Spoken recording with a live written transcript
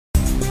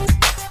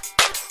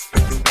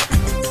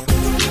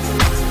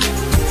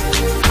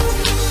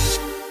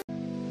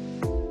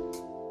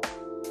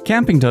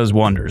Camping does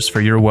wonders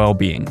for your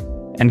well-being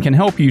and can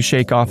help you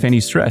shake off any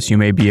stress you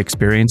may be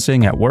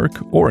experiencing at work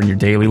or in your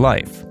daily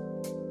life.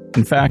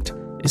 In fact,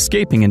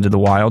 escaping into the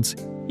wilds,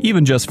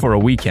 even just for a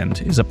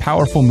weekend, is a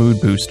powerful mood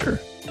booster.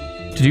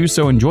 To do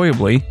so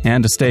enjoyably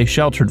and to stay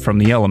sheltered from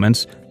the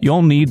elements,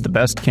 you'll need the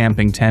best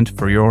camping tent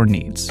for your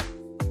needs.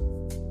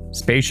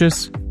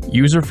 Spacious,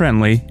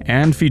 user-friendly,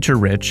 and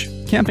feature-rich,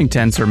 camping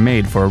tents are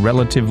made for a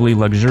relatively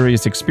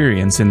luxurious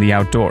experience in the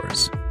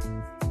outdoors.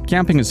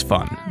 Camping is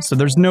fun, so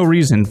there's no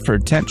reason for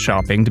tent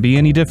shopping to be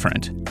any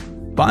different.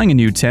 Buying a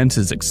new tent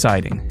is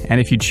exciting, and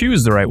if you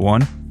choose the right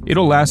one,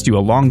 it'll last you a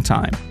long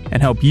time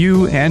and help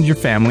you and your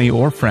family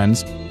or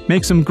friends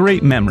make some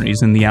great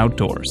memories in the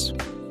outdoors.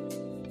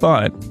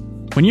 But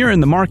when you're in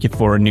the market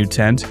for a new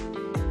tent,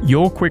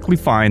 you'll quickly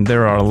find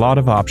there are a lot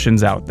of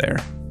options out there.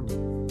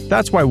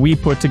 That's why we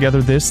put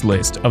together this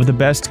list of the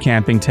best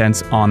camping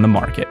tents on the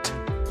market.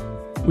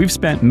 We've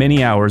spent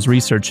many hours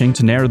researching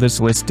to narrow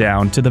this list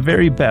down to the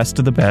very best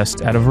of the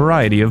best at a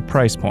variety of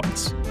price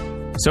points.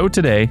 So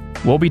today,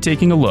 we'll be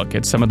taking a look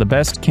at some of the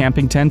best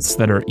camping tents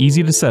that are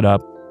easy to set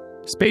up,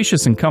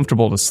 spacious and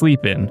comfortable to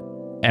sleep in,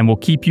 and will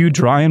keep you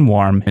dry and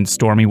warm in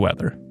stormy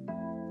weather.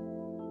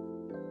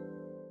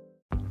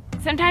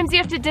 Sometimes you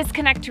have to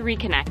disconnect to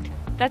reconnect.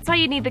 That's why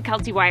you need the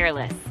Kelty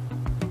wireless.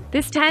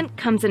 This tent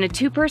comes in a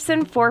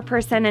 2-person,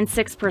 4-person, and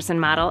 6-person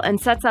model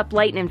and sets up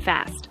light and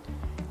fast.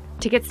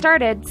 To get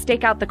started,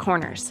 stake out the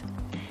corners.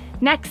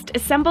 Next,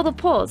 assemble the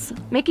poles,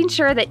 making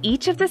sure that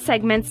each of the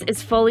segments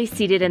is fully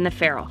seated in the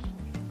ferrule.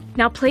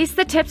 Now place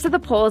the tips of the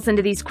poles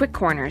into these quick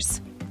corners,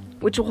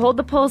 which will hold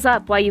the poles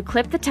up while you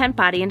clip the tent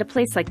body into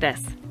place like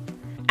this.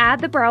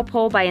 Add the brow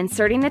pole by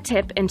inserting the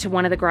tip into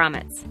one of the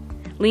grommets.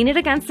 Lean it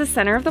against the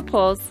center of the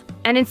poles,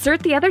 and insert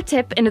the other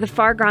tip into the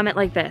far grommet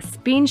like this,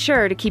 being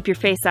sure to keep your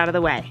face out of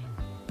the way.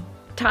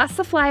 Toss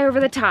the fly over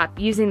the top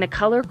using the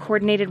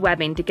color-coordinated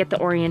webbing to get the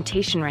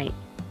orientation right.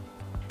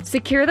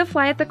 Secure the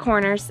fly at the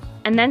corners,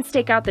 and then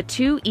stake out the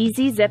 2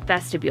 easy zip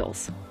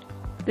vestibules.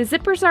 The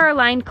zippers are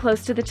aligned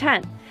close to the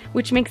tent,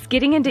 which makes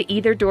getting into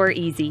either door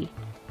easy.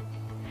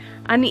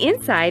 On the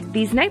inside,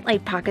 these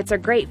nightlight pockets are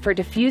great for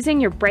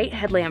diffusing your bright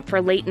headlamp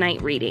for late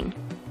night reading.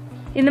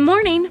 In the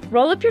morning,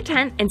 roll up your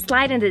tent and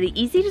slide into the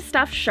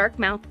easy-to-stuff shark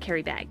mouth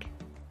carry bag.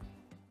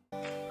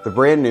 The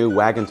brand new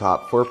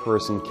Wagontop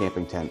 4-person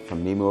camping tent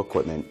from Nemo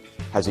Equipment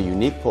has a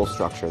unique pole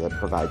structure that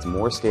provides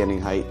more standing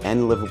height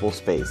and livable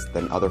space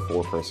than other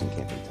 4-person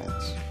camping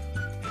tents.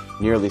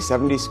 Nearly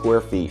 70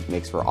 square feet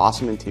makes for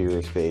awesome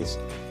interior space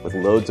with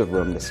loads of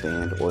room to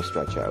stand or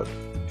stretch out.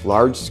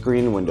 Large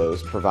screen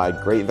windows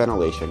provide great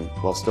ventilation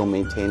while still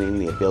maintaining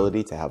the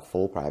ability to have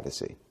full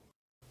privacy.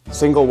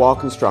 Single wall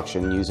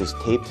construction uses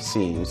taped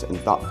seams and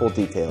thoughtful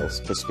details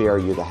to spare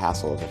you the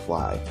hassle of a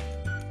fly.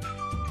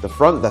 The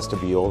front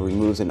vestibule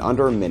removes in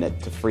under a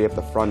minute to free up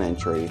the front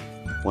entry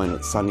when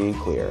it's sunny and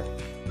clear.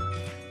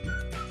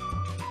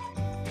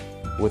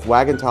 With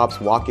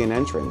Wagontop's walk-in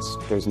entrance,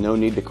 there's no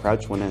need to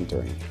crouch when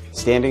entering.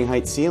 Standing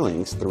height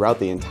ceilings throughout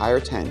the entire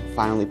tent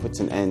finally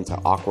puts an end to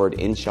awkward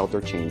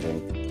in-shelter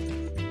changing.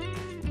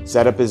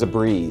 Setup is a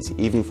breeze,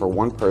 even for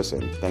one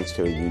person, thanks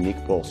to a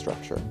unique pole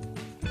structure.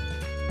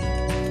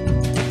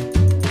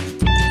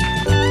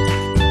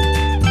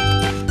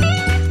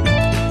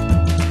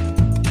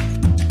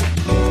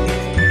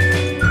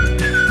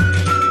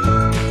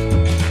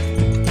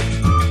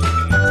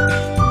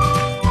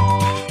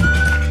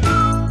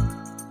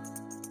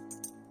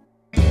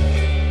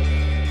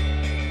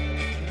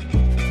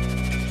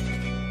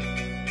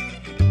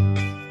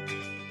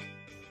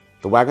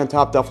 The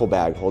Wagontop duffel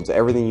bag holds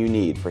everything you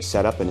need for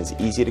setup and is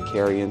easy to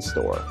carry and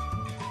store.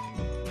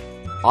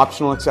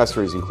 Optional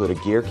accessories include a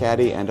gear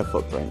caddy and a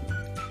footprint.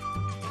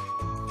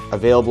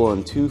 Available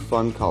in 2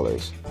 fun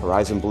colors,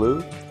 horizon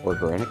blue or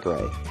granite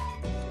gray.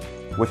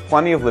 With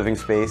plenty of living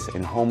space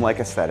and home-like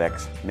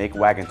aesthetics, make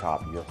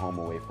Wagontop your home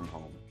away from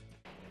home.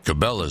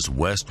 Cabela's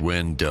West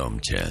Wind Dome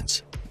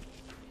Tents.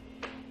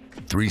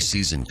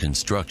 3-season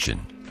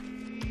construction.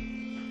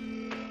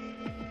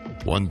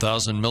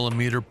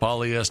 1,000mm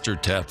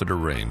polyester taffeta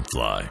rain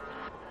fly.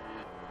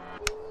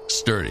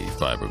 Sturdy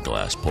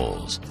fiberglass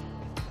poles.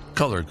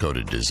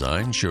 Color-coded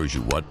design shows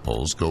you what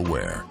poles go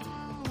where.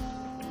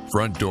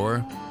 Front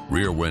door,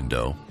 rear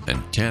window,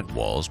 and tent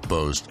walls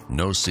boast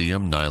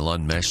no-seam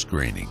nylon mesh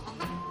screening.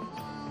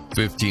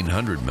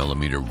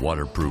 1,500mm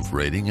waterproof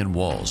rating in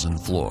walls and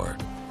floor.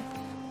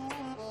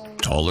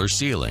 Taller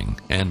ceiling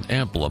and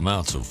ample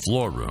amounts of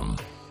floor room.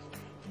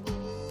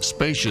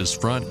 Spacious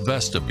front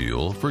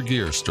vestibule for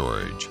gear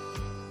storage.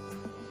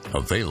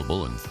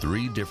 Available in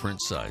 3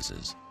 different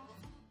sizes.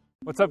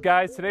 What's up,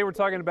 guys? Today we're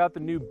talking about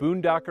the new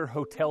Boondocker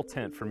hotel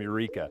tent from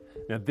Eureka.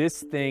 Now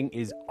this thing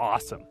is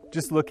awesome.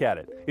 Just look at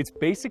it. It's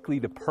basically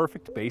the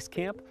perfect base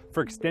camp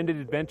for extended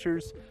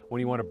adventures when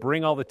you want to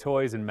bring all the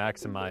toys and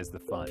maximize the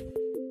fun.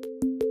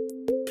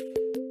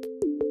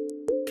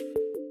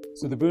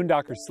 So the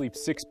Boondocker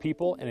sleeps 6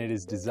 people, and it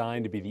is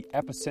designed to be the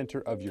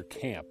epicenter of your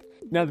camp.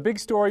 Now the big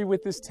story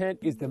with this tent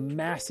is the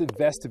massive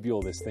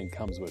vestibule this thing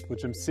comes with,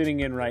 which I'm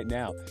sitting in right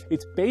now.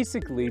 It's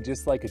basically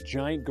just like a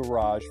giant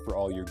garage for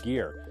all your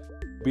gear.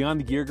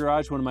 Beyond the gear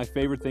garage, one of my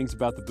favorite things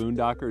about the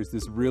Boondocker is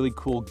this really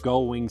cool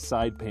gull-wing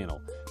side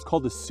panel. It's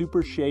called the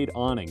Super Shade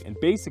Awning, and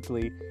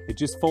basically it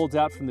just folds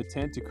out from the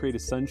tent to create a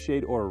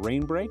sunshade or a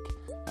rain break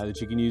that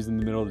you can use in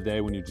the middle of the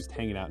day when you're just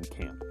hanging out in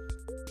camp.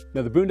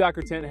 Now, the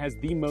Boondocker tent has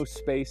the most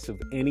space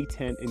of any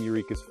tent in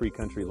Eureka's free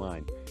country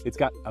line. It's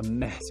got a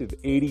massive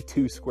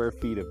 82 square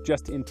feet of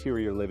just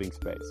interior living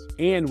space.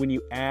 And when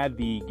you add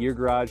the gear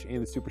garage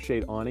and the Super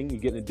Shade awning, you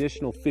get an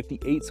additional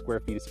 58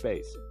 square feet of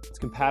space. It's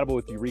compatible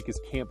with Eureka's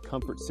Camp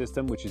Comfort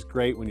system, which is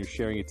great when you're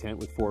sharing a tent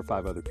with 4 or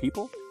 5 other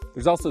people.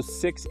 There's also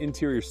 6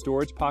 interior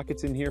storage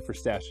pockets in here for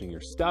stashing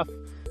your stuff,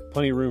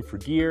 plenty of room for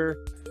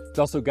gear. It's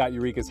also got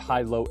Eureka's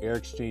high-low air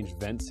exchange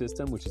vent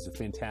system, which is a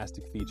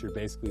fantastic feature.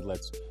 Basically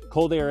lets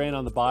cold air in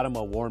on the bottom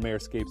while warm air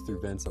escapes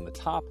through vents on the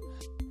top.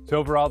 So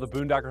overall, the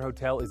Boondocker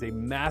Hotel is a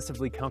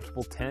massively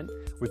comfortable tent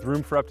with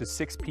room for up to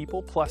 6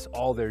 people plus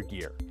all their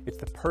gear. It's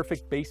the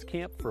perfect base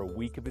camp for a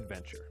week of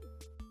adventure.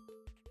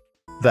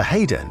 The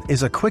Hayden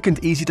is a quick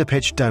and easy to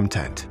pitch dome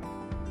tent,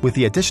 with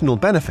the additional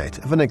benefit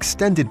of an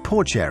extended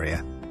porch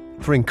area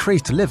for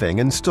increased living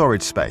and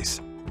storage space.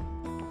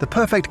 The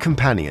perfect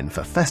companion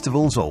for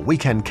festivals or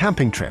weekend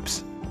camping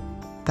trips.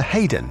 The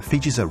Hayden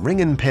features a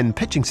ring and pin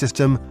pitching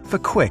system for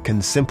quick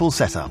and simple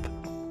setup.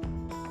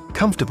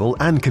 Comfortable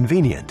and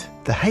convenient,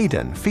 the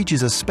Hayden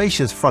features a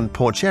spacious front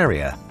porch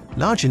area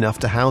large enough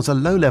to house a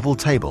low-level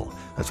table,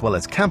 as well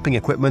as camping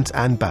equipment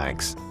and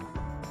bags.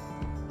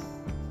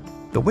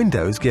 The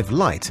windows give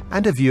light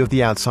and a view of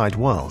the outside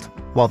world,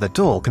 while the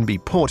door can be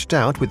porched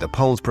out with the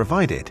poles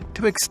provided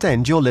to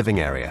extend your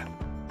living area.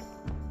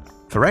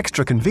 For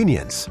extra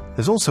convenience,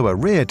 there's also a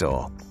rear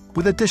door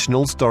with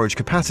additional storage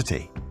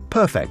capacity,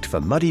 perfect for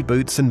muddy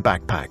boots and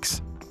backpacks.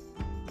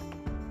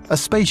 A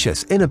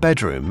spacious inner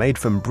bedroom made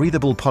from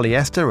breathable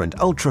polyester and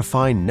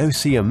ultra-fine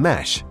no-seam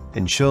mesh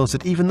ensures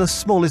that even the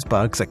smallest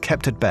bugs are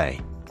kept at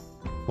bay,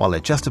 while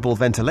adjustable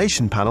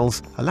ventilation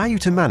panels allow you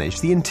to manage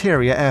the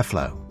interior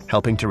airflow,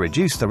 helping to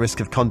reduce the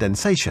risk of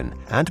condensation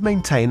and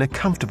maintain a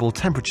comfortable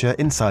temperature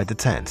inside the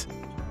tent.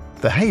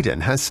 The Hayden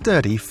has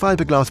sturdy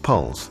fiberglass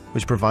poles,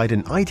 which provide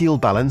an ideal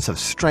balance of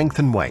strength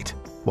and weight,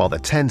 while the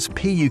tent's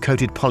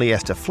PU-coated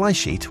polyester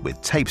flysheet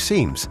with tape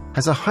seams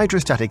has a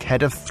hydrostatic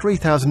head of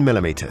 3,000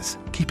 millimeters,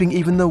 keeping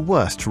even the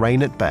worst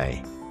rain at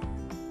bay.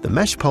 The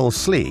mesh pole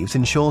sleeves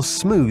ensure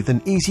smooth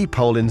and easy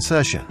pole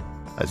insertion,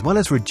 as well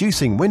as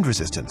reducing wind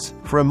resistance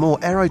for a more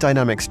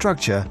aerodynamic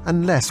structure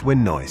and less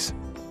wind noise.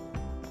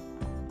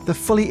 The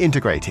fully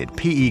integrated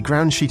PE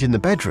ground sheet in the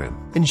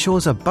bedroom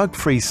ensures a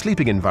bug-free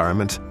sleeping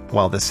environment,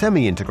 while the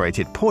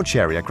semi-integrated porch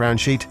area ground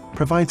sheet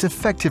provides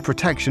effective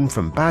protection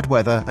from bad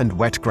weather and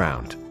wet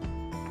ground.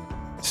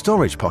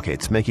 Storage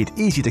pockets make it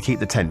easy to keep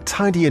the tent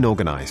tidy and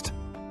organized,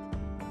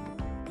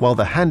 while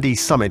the handy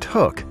summit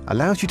hook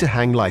allows you to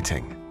hang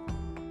lighting.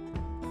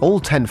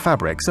 All tent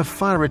fabrics are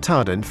fire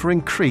retardant for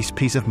increased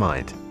peace of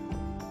mind.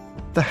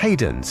 The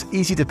Hayden's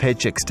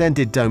easy-to-pitch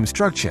extended dome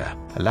structure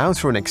allows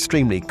for an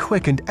extremely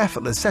quick and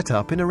effortless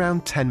setup in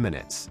around 10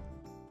 minutes.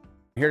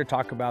 I'm here to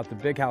talk about the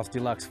Big House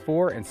Deluxe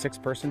 4- and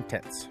 6-person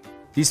tents.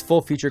 These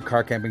full-featured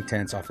car camping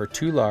tents offer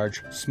 2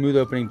 large,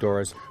 smooth-opening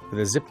doors with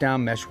a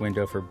zip-down mesh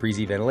window for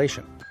breezy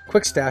ventilation.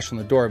 Quick stash on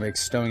the door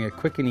makes stowing it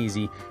quick and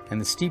easy, and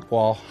the steep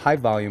wall,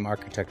 high-volume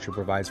architecture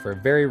provides for a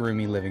very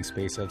roomy living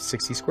space of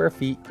 60 square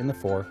feet in the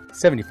 4,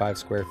 75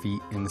 square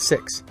feet in the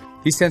 6.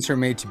 These tents are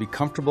made to be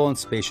comfortable and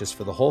spacious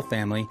for the whole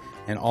family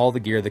and all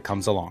the gear that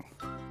comes along.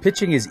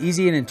 Pitching is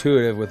easy and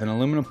intuitive with an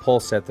aluminum pole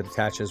set that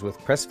attaches with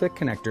press-fit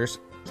connectors,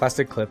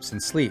 plastic clips,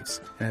 and sleeves,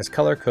 and has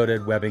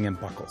color-coded webbing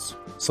and buckles.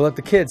 So let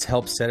the kids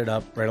help set it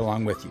up right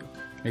along with you.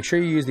 Make sure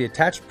you use the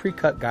attached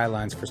pre-cut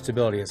guidelines for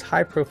stability, as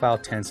high-profile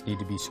tents need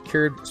to be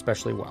secured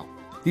especially well.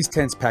 These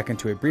tents pack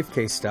into a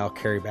briefcase-style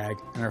carry bag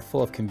and are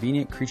full of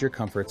convenient creature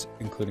comforts,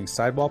 including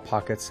sidewall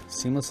pockets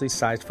seamlessly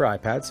sized for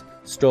iPads,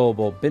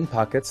 stowable bin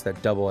pockets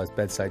that double as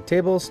bedside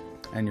tables,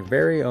 and your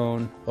very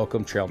own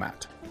welcome trail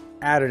mat.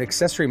 Add an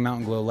accessory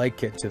Mountain Glow light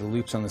kit to the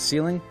loops on the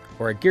ceiling,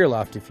 or a gear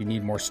loft if you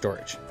need more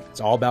storage. It's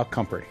all about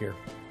comfort here.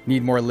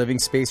 Need more living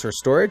space or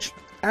storage?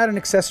 Add an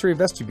accessory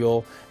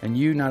vestibule, and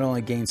you not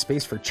only gain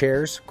space for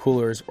chairs,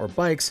 coolers, or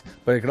bikes,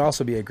 but it can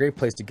also be a great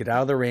place to get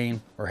out of the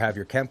rain or have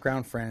your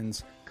campground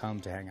friends come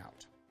to hang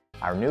out.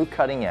 Our new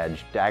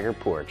cutting-edge Dagger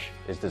porch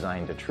is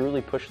designed to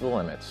truly push the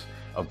limits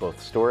of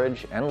both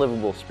storage and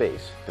livable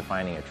space,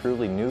 defining a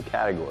truly new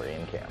category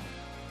in camp.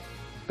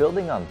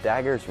 Building on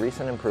Dagger's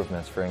recent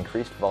improvements for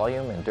increased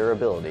volume and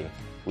durability,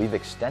 we've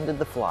extended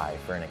the fly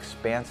for an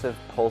expansive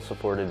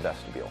pole-supported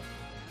vestibule.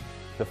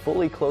 The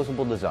fully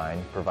closable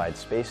design provides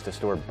space to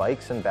store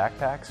bikes and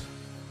backpacks,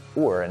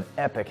 or an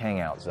epic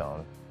hangout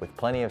zone with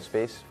plenty of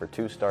space for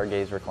 2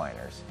 Stargaze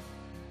recliners.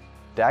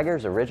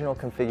 Dagger's original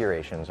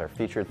configurations are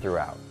featured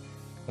throughout,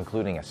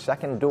 including a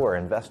second door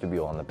and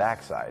vestibule on the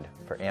backside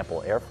for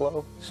ample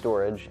airflow,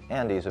 storage,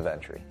 and ease of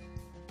entry.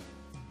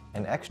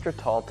 An extra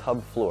tall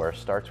tub floor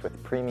starts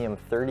with premium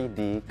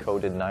 30D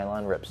coated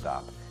nylon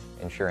ripstop,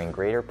 ensuring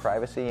greater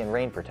privacy and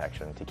rain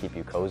protection to keep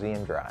you cozy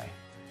and dry.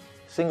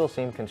 Single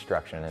seam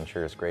construction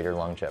ensures greater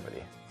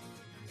longevity.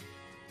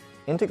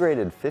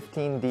 Integrated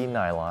 15D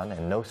nylon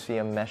and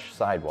no-seam mesh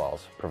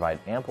sidewalls provide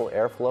ample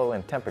airflow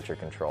and temperature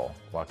control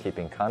while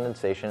keeping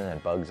condensation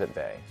and bugs at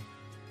bay.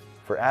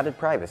 For added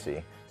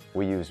privacy,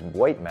 we use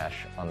white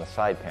mesh on the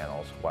side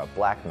panels while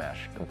black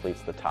mesh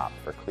completes the top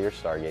for clear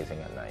stargazing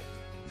at night.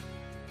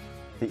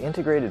 The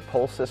integrated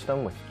pole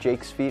system with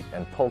Jake's feet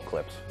and pole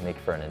clips make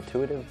for an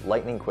intuitive,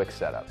 lightning-quick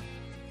setup.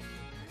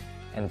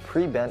 And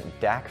pre-bent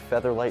DAC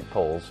featherlight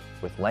poles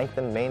with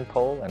lengthened main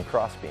pole and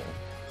crossbeam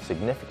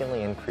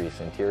significantly increase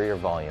interior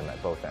volume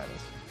at both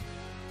ends.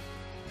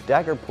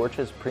 Dagger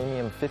Porch's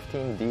premium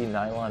 15D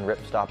nylon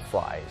ripstop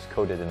fly is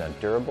coated in a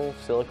durable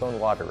silicone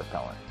water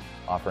repellent,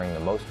 offering the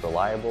most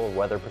reliable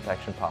weather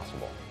protection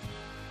possible.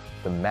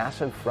 The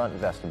massive front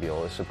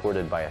vestibule is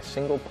supported by a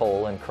single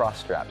pole and cross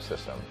strap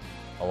system,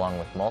 along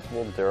with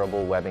multiple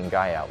durable webbing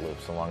guy-out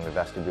loops along the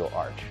vestibule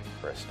arch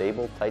for a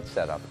stable, tight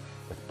setup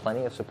with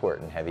plenty of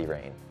support in heavy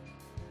rain.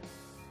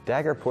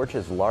 Dagger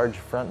Porch's large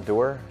front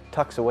door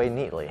tucks away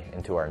neatly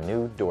into our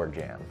new door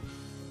jamb.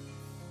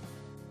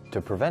 To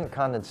prevent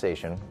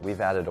condensation, we've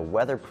added a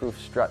weatherproof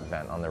strut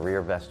vent on the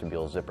rear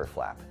vestibule zipper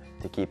flap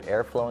to keep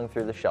air flowing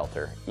through the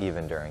shelter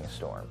even during a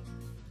storm.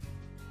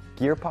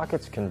 Gear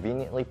pockets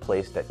conveniently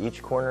placed at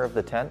each corner of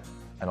the tent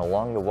and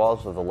along the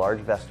walls of the large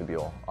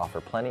vestibule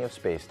offer plenty of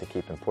space to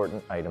keep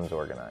important items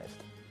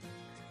organized.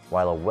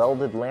 While a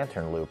welded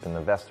lantern loop in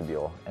the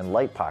vestibule and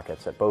light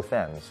pockets at both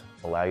ends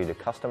allow you to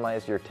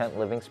customize your tent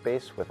living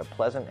space with a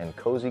pleasant and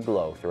cozy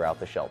glow throughout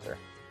the shelter.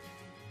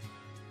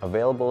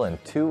 Available in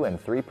 2- and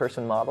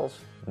 3-person models,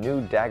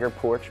 new Dagger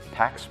Porch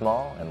packs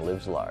small and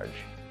lives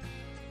large.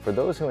 For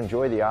those who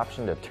enjoy the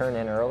option to turn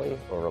in early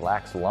or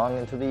relax long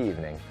into the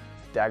evening,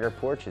 Dagger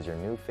Porch is your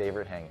new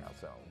favorite hangout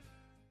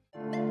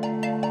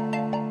zone.